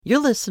You're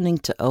listening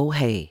to Oh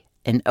Hey,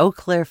 an Eau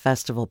Claire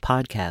Festival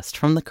podcast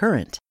from The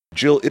Current.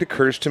 Jill, it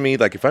occurs to me,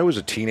 like, if I was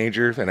a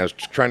teenager and I was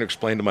trying to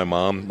explain to my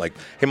mom, like,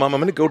 hey, Mom, I'm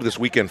going to go to this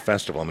weekend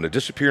festival. I'm going to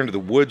disappear into the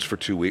woods for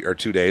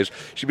 2 days.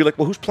 She'd be like,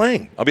 well, who's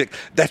playing? I'll be like,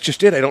 that's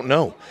just it. I don't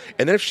know.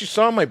 And then if she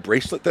saw my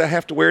bracelet that I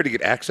have to wear to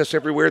get access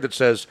everywhere that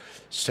says,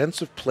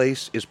 sense of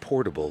place is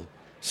portable,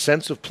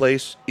 sense of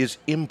place is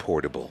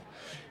importable,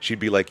 she'd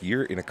be like,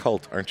 you're in a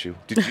cult, aren't you?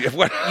 Did you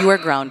what? You are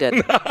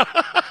grounded.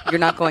 You're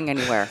not going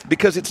anywhere.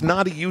 Because it's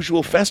not a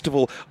usual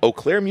festival. Eau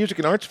Claire Music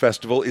and Arts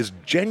Festival is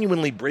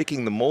genuinely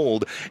breaking the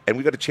mold, and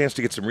we got a chance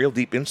to get some real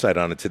deep insight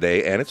on it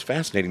today, and it's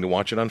fascinating to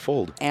watch it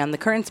unfold. And The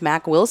Current's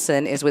Mac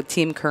Wilson is with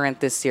Team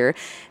Current this year.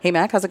 Hey,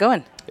 Mac, how's it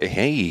going?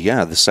 Hey,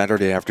 yeah, the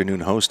Saturday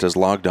afternoon host has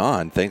logged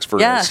on. Thanks for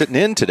sitting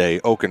in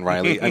today, Oak and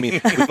Riley. I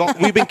mean,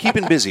 we've been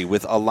keeping busy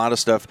with a lot of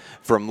stuff,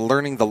 from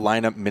learning the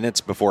lineup minutes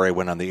before I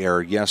went on the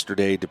air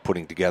yesterday to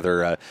putting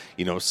together,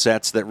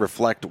 sets that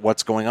reflect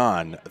what's going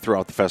on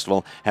throughout the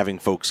festival, having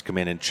folks come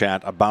in and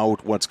chat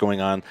about what's going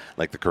on,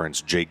 like The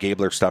Current's Jay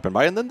Gabler stopping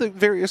by, and then the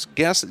various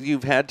guests that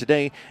you've had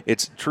today.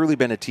 It's truly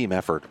been a team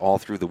effort all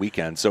through the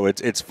weekend, so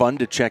it's fun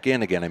to check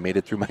in again. I made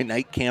it through my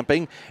night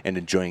camping and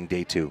enjoying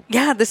day two.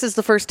 Yeah, this is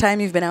the first time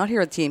you've been out here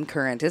with Team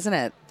Current, isn't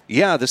it?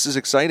 Yeah, this is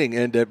exciting,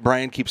 and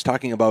Brian keeps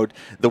talking about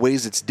the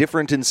ways it's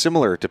different and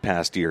similar to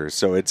past years.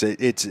 So it's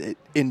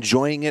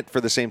enjoying it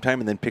for the same time,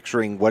 and then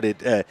picturing what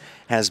it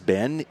has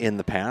been in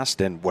the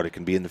past and what it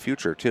can be in the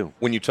future too.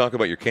 When you talk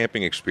about your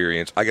camping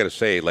experience, I got to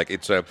say, like,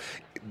 it's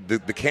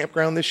the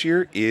campground this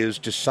year is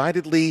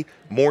decidedly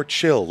more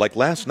chill. Like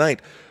last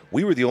night,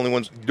 we were the only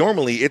ones.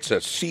 Normally, it's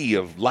a sea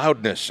of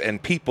loudness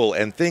and people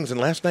and things. And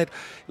last night,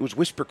 it was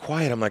whisper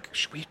quiet. I'm like,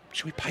 should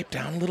we pipe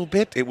down a little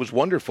bit? It was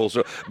wonderful.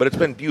 But it's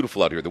been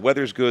beautiful out here. The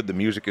weather's good. The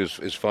music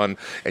is fun.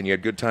 And you had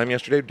a good time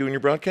yesterday doing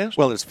your broadcast?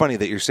 Well, it's funny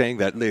that you're saying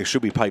that.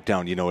 Should we pipe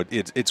down? You know,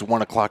 it's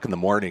 1 o'clock in the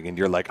morning, and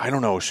you're like, I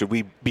don't know. Should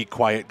we be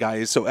quiet,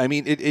 guys? So, I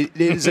mean, it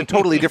is a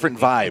totally different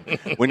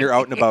vibe when you're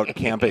out and about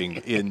camping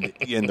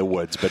in the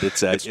woods. But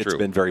it's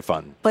been very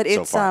fun. But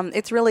so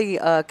it's really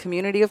a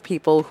community of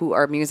people who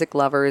are music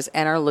lovers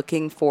and are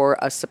looking for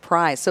a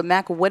surprise. So,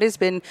 Mac, what has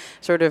been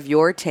sort of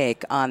your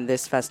take on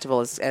this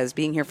festival as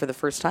being here for the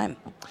first time?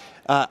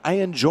 I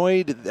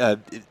enjoyed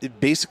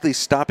basically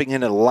stopping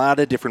in at a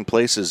lot of different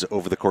places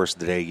over the course of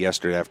the day,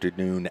 yesterday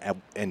afternoon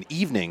and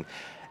evening,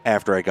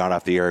 after I got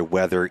off the air,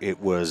 whether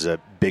it was a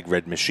Big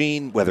Red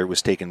Machine, whether it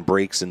was taking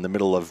breaks in the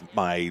middle of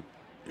my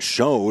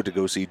show to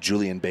go see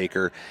Julian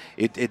Baker.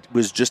 It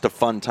was just a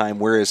fun time,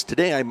 whereas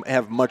today I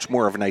have much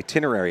more of an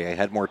itinerary. I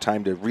had more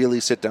time to really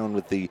sit down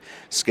with the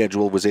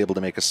schedule, was able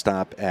to make a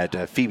stop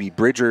at Phoebe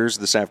Bridgers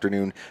this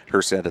afternoon,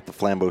 her set at the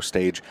Flambeau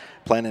stage,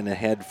 planning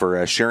ahead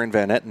for Sharon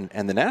Van Etten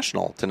and the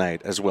National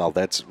tonight as well.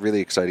 That's really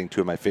exciting,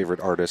 two of my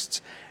favorite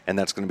artists, and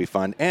that's going to be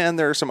fun. And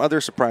there are some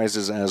other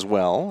surprises as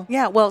well.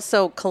 Yeah, well,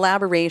 so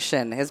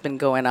collaboration has been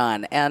going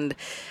on, and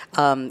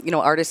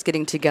artists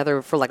getting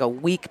together for like a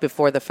week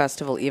before the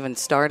festival even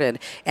started.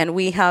 And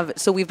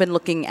we've been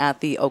looking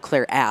at the Eau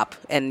Claire app,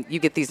 and you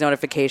get these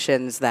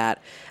notifications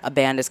that a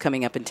band is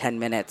coming up in 10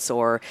 minutes,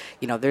 or,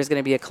 there's going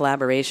to be a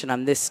collaboration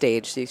on this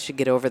stage, so you should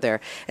get over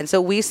there. And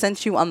so we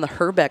sent you on the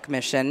Herbeck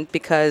mission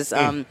because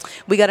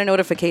we got a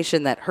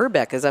notification that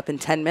Herbeck is up in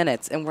 10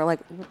 minutes, and we're like,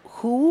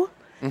 who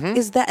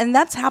is that? And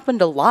that's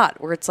happened a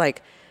lot, where it's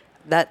like,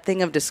 that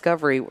thing of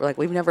discovery, we're like,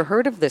 we've never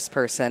heard of this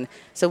person,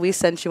 so we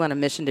sent you on a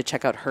mission to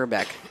check out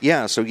Herbeck.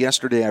 Yeah, so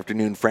yesterday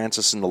afternoon,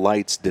 Francis and the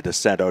Lights did a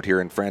set out here,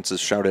 and Francis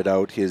shouted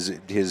out his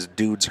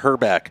dudes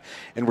Herbeck,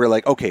 and we're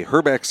like, okay,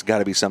 Herbeck's got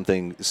to be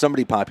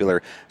somebody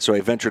popular, so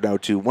I ventured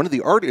out to one of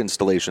the art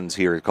installations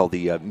here called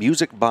the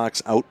Music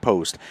Box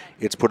Outpost.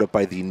 It's put up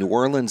by the New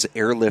Orleans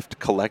Airlift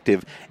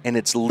Collective, and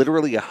it's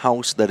literally a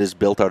house that is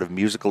built out of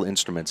musical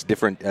instruments,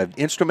 different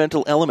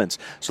instrumental elements,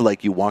 so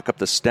like you walk up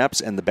the steps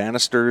and the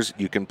banisters,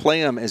 you can play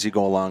them as you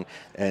go along,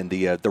 and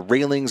the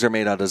railings are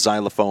made out of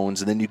xylophones,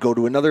 and then you go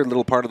to another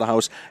little part of the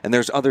house, and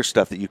there's other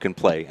stuff that you can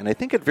play. And I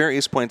think at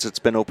various points it's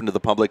been open to the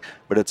public,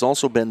 but it's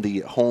also been the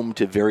home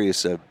to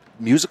various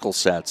musical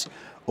sets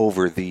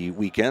over the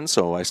weekend,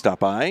 so I stopped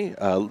by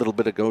a little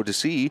bit ago to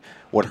see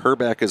what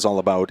Herbeck is all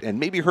about, and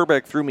maybe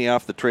Herbeck threw me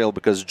off the trail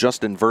because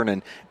Justin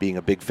Vernon, being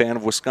a big fan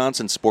of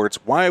Wisconsin sports,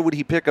 why would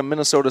he pick a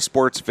Minnesota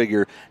sports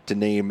figure to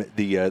name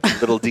the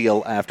little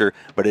deal after?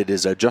 But it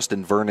is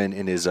Justin Vernon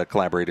and his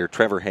collaborator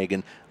Trevor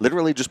Hagen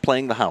literally just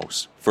playing the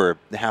house for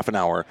half an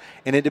hour,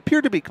 and it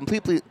appeared to be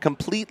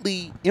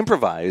completely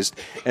improvised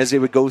as they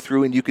would go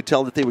through, and you could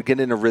tell that they would get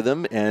in a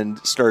rhythm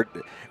and start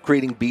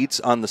creating beats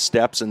on the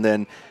steps, and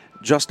then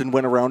Justin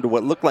went around to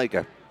what looked like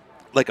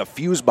a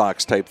fuse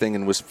box type thing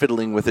and was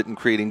fiddling with it and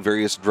creating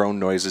various drone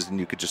noises, and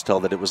you could just tell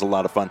that it was a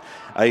lot of fun.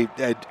 I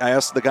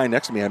asked the guy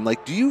next to me, I'm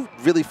like, do you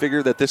really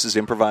figure that this is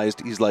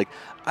improvised? He's like,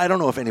 I don't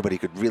know if anybody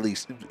could really.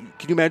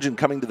 Can you imagine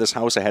coming to this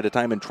house ahead of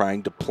time and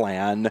trying to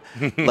plan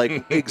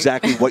like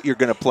exactly what you're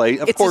going to play?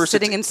 Of course,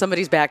 sitting in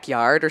somebody's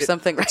backyard or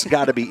something. It's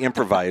got to be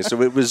improvised.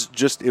 So it was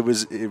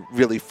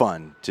really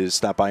fun to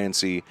stop by and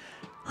see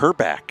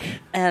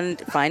Herbeck.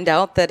 And find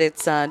out that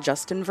it's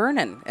Justin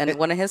Vernon and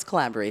one of his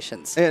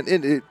collaborations.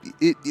 And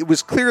it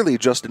was clearly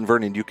Justin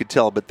Vernon, you could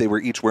tell, but they were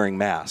each wearing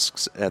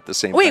masks at the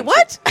same time. Wait,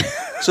 what?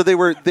 So they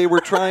were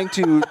trying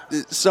to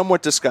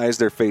somewhat disguise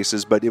their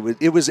faces, but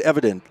it was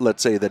evident,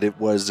 let's say, that it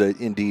was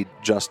indeed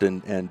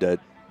Justin and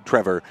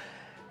Trevor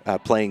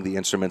playing the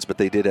instruments, but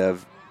they did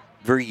have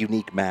very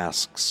unique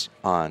masks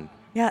on.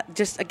 Yeah,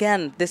 just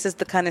again, this is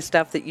the kind of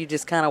stuff that you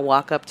just kind of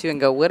walk up to and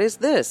go, "What is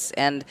this?"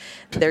 And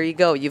there you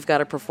go. You've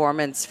got a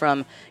performance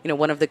from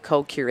one of the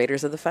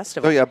co-curators of the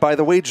festival. Oh yeah. By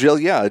the way, Jill,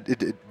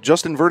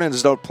 Justin Vernon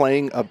is out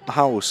playing a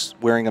house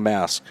wearing a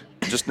mask.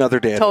 Just another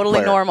day.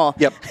 Totally normal.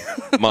 Yep.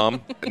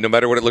 Mom, no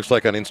matter what it looks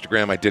like on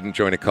Instagram, I didn't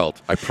join a cult.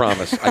 I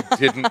promise. I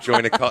didn't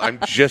join a cult. I'm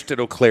just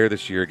at Eau Claire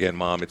this year again,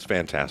 Mom. It's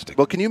fantastic.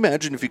 Well, can you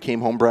imagine if you came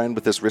home, Brian,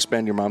 with this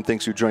wristband, your mom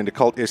thinks you joined a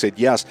cult? I said,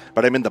 yes,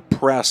 but I'm in the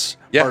press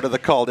part of the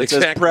cult. It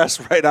says press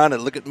right on it.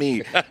 Look at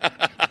me.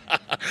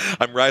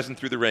 I'm rising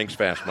through the ranks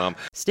fast, Mom.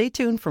 Stay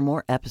tuned for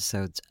more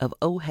episodes of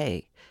Oh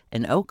Hey,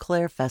 an Eau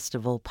Claire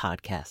Festival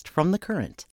podcast from The Current.